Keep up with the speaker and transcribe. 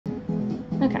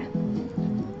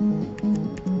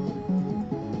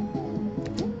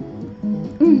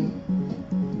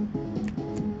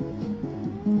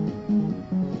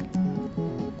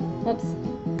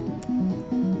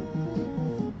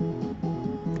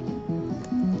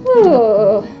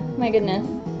My goodness.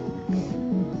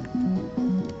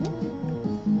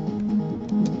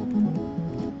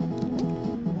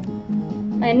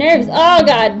 My nerves. Oh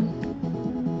god.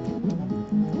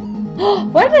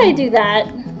 Why did I do that?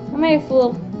 Am I a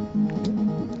fool?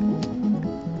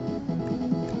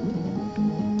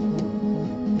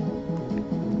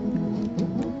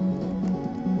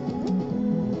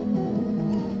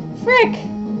 Frick!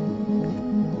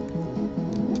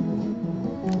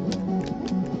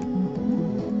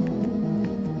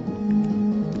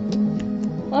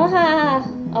 Ah!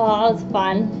 Oh, that was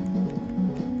fun.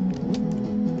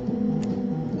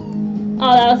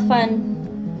 Oh, that was fun.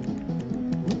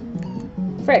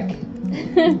 Frick.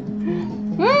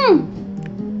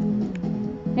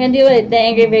 I'm gonna do what the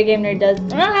angry video game nerd does.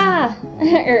 Ah!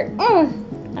 Or,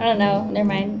 I don't know. Never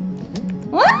mind.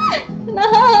 Ah!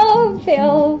 No!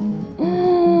 Fail.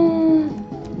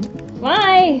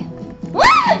 Why?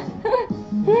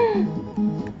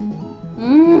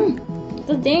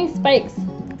 Those dang spikes.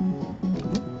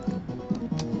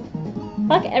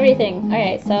 Fuck everything.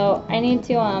 Alright, so I need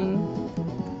to,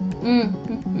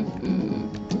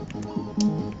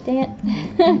 dang it.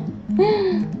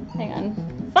 Hang on.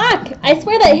 Fuck! I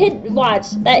swear that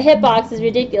that hitbox is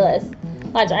ridiculous.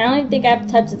 Watch, I don't even think I have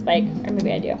to touch the spike. Or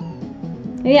maybe I do.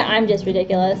 Maybe I'm just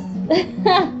ridiculous.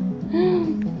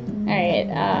 Alright,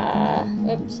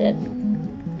 oops, shit.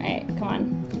 Alright, come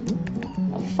on.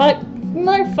 Oh, fuck.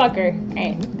 Motherfucker.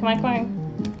 Alright, come on, come on.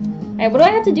 Alright, what do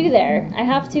I have to do there? I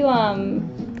have to,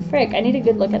 frick, I need a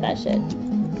good look at that shit.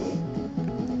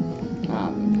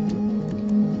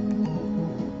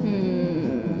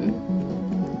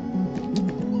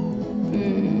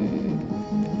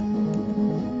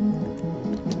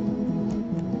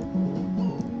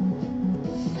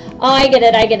 Oh, I get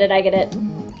it, I get it, I get it.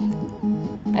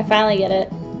 I finally get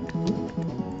it.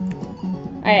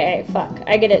 Alright, fuck.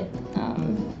 I get it.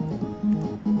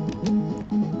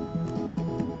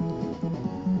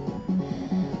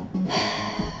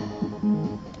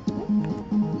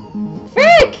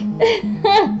 Frick!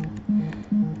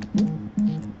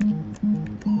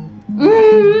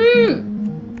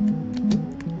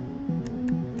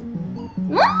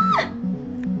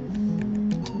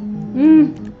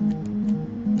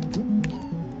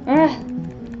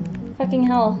 Fucking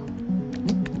hell.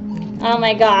 Oh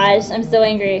my gosh, I'm so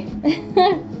angry.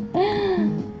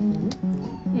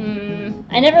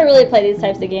 I never really play these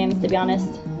types of games, to be honest.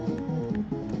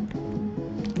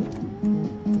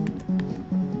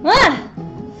 Ah!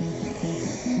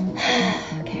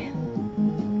 Okay.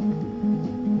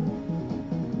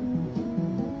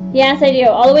 Yes, I do.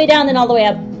 All the way down, then all the way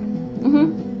up.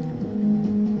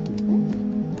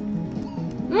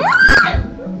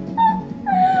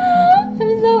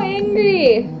 I'm so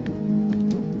angry.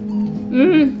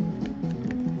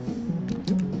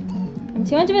 I'm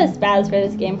too much of a spaz for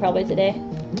this game probably today.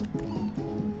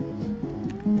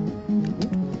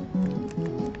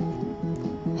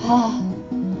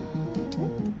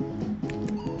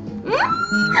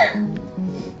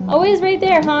 Always right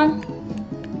there, huh?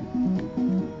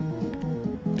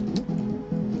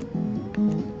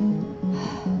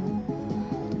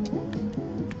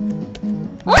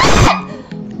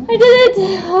 I did it!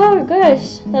 Oh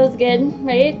gosh, that was good,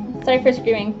 right? Sorry for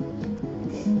screaming.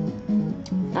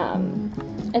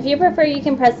 If you prefer, you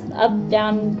can press up,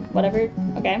 down, whatever.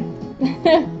 Okay.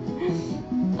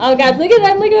 Oh god, look at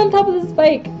that! Look at on top of the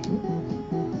spike.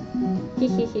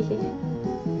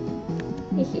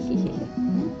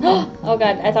 Oh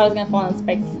god, I thought I was gonna fall on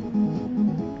spikes.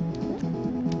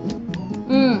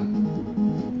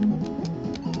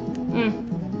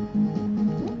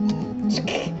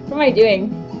 What am I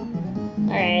doing?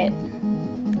 Alright.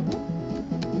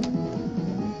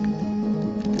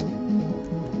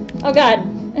 Oh god!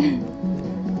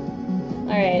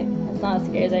 Alright, that's not as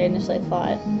scary as I initially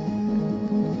thought.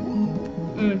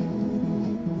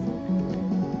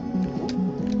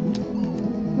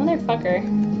 Motherfucker.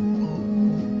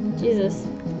 Jesus.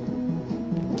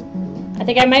 I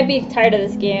think I might be tired of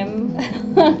this game.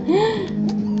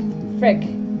 Frick.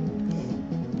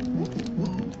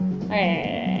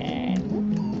 Alright.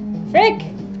 Frick!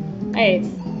 Alright.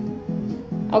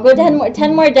 I'll go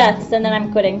 10 more deaths and then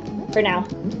I'm quitting. For now.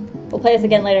 We'll play this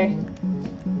again later.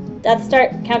 Death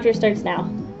counter starts now.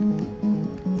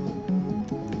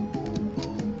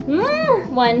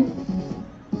 1.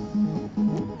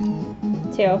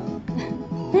 2. 3.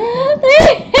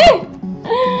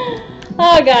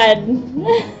 Oh god.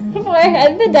 4. I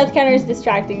think the death counter is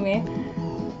distracting me.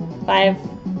 5.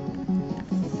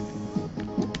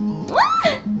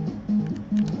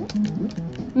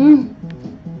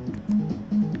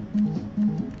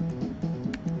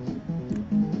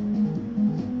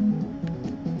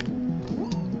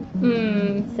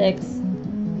 6.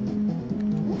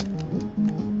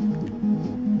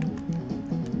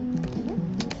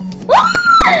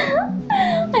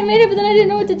 I made it, but then I didn't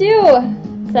know what to do.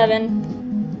 7.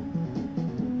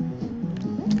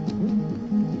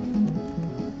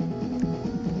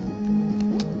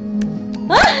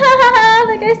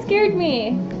 That guy scared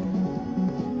me.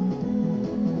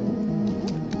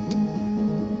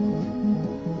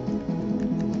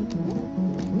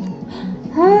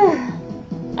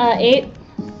 8.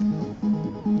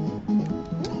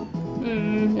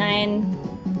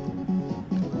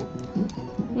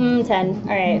 9. 10.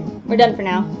 Alright, we're done for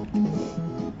now.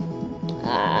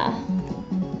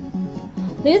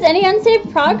 Lose any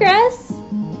unsaved progress?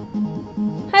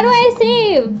 How do I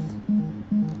save?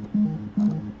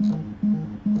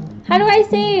 How do I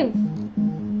save?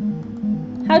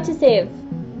 How to save?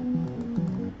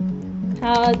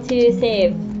 How to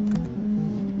save?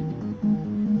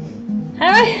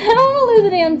 How do I don't want to lose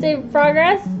any unsaved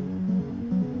progress.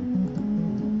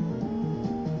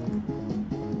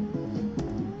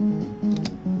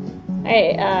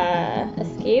 Alright,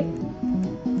 escape.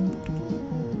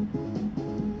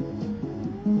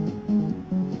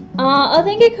 Oh,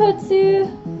 thank you, Kotsu.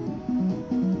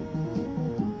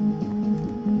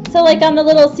 So, like, on the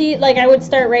little C, like, I would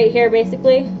start right here,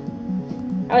 basically.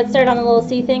 I would start on the little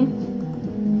C thing.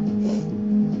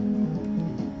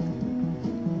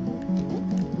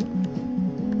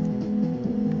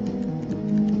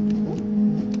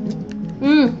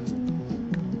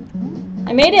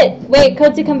 I made it! Wait,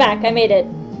 Kotsu, come back. I made it.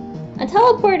 A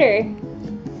teleporter!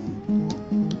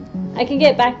 I can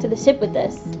get back to the ship with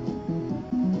this.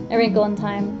 A Wrinkle in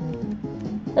Time.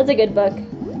 That's a good book.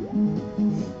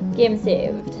 Game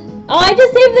saved. Oh, I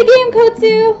just saved the game,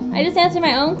 Kotsu! I just answered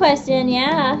my own question,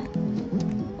 yeah.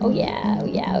 Oh yeah, oh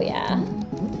yeah, oh yeah.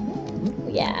 Oh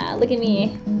yeah, look at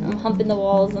me. I'm humping the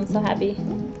walls, I'm so happy.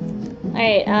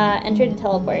 Alright, enter to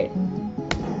teleport.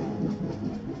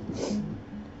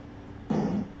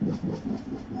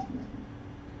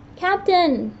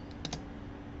 Captain!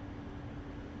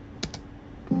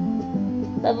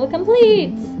 Level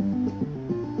complete!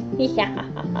 Yeah.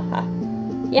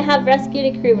 You have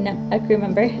rescued a crew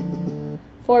member.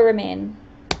 4 remain.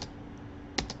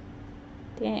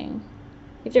 Dang. You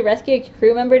have to rescue a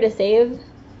crew member to save?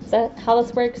 Is that how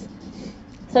this works?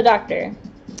 So, Doctor,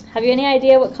 have you any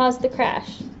idea what caused the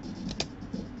crash?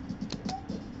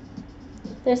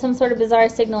 There's some sort of bizarre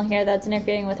signal here that's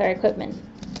interfering with our equipment.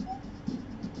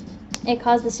 It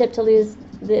caused the ship to lose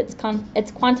its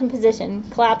quantum position,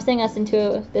 collapsing us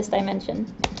into this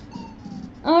dimension.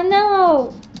 Oh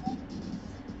no!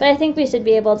 But I think we should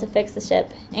be able to fix the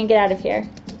ship and get out of here.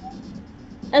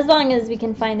 As long as we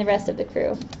can find the rest of the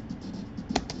crew.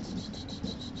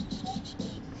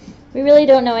 We really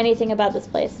don't know anything about this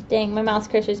place. Dang, my mouse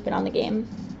cursor's been on the game.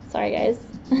 Sorry guys.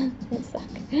 It sucks.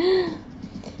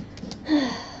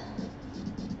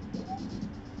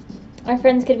 Our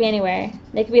friends could be anywhere.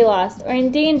 They could be lost or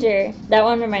in danger. That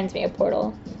one reminds me of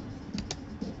Portal.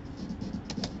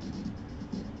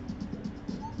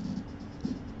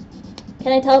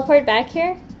 Can I teleport back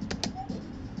here?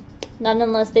 Not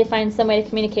unless they find some way to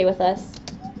communicate with us.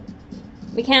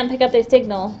 We can't pick up their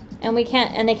signal, and they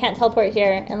can't teleport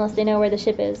here unless they know where the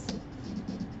ship is.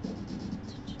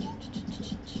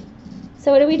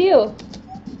 So what do?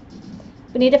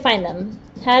 We need to find them.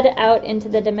 Head out into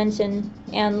the dimension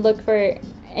and look for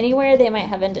anywhere they might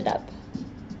have ended up.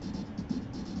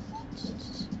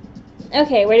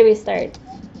 Okay, where do we start?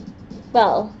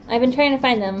 Well, I've been trying to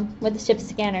find them with the ship's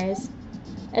scanners.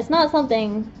 It's not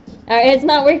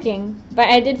working, but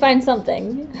I did find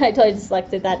something. I totally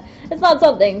dyslexic that. It's not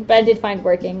something, but I did find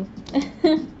working.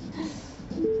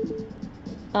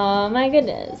 Oh my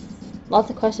goodness. Lots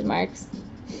of question marks.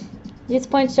 These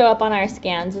points show up on our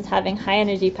scans as having high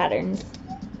energy patterns.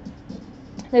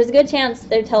 There's a good chance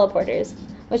they're teleporters,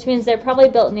 which means they're probably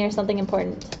built near something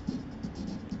important.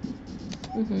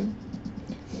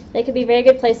 They could be a very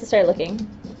good place to start looking.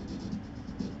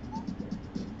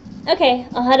 Okay,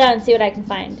 I'll head out and see what I can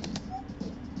find.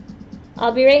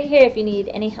 I'll be right here if you need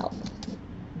any help.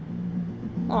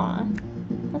 Aw,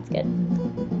 that's good.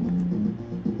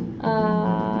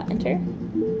 Enter.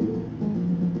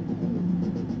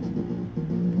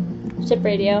 Ship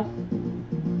radio.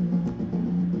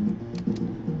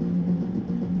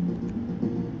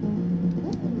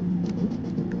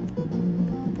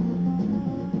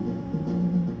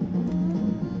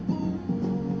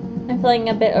 I'm feeling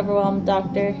a bit overwhelmed,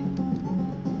 Doctor.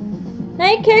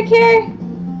 Night, Care.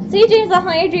 Sweet dreams of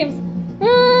higher dreams.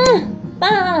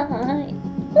 Bye.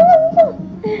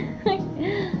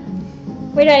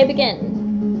 Where do I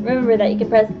begin? Remember that you can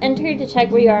press enter to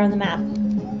check where you are on the map.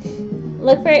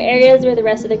 Look for areas where the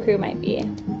rest of the crew might be.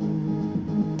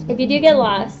 If you do get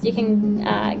lost, you can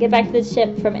get back to the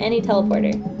ship from any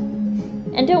teleporter.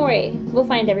 And don't worry, we'll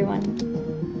find everyone.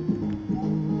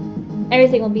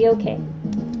 Everything will be okay.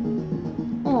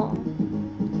 Aww.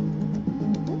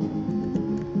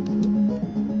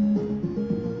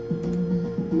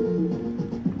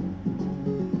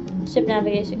 Ship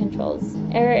navigation controls.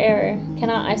 Error, error.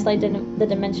 Cannot isolate the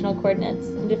dimensional coordinates.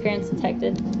 Interference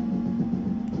detected.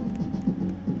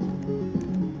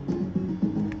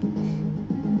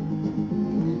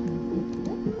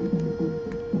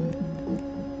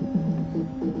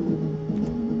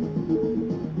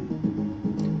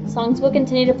 Songs will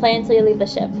continue to play until you leave the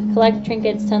ship. Collect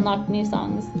trinkets to unlock new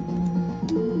songs.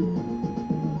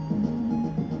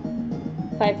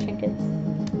 5 trinkets.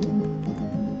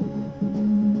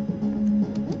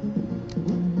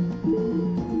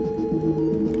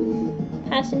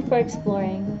 Passion for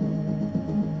exploring.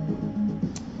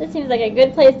 This seems like a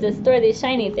good place to store these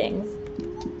shiny things.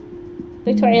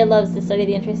 Victoria loves to study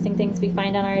the interesting things we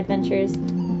find on our adventures.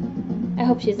 I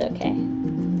hope she's okay.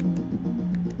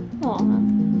 Aww.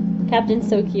 Captain's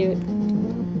so cute.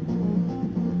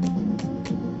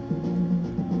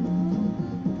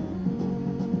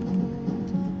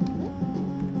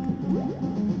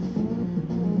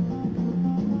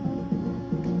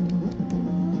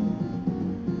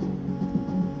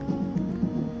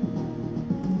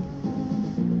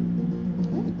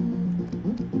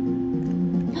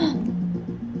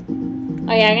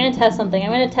 Oh yeah, I'm gonna test something. I'm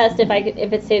gonna test if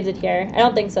it saves it here. I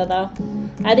don't think so though.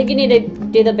 I think you need to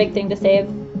do the big thing to save.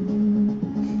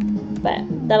 But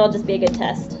that'll just be a good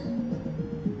test.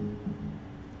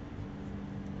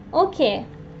 Okay.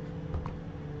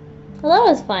 Well, that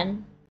was fun.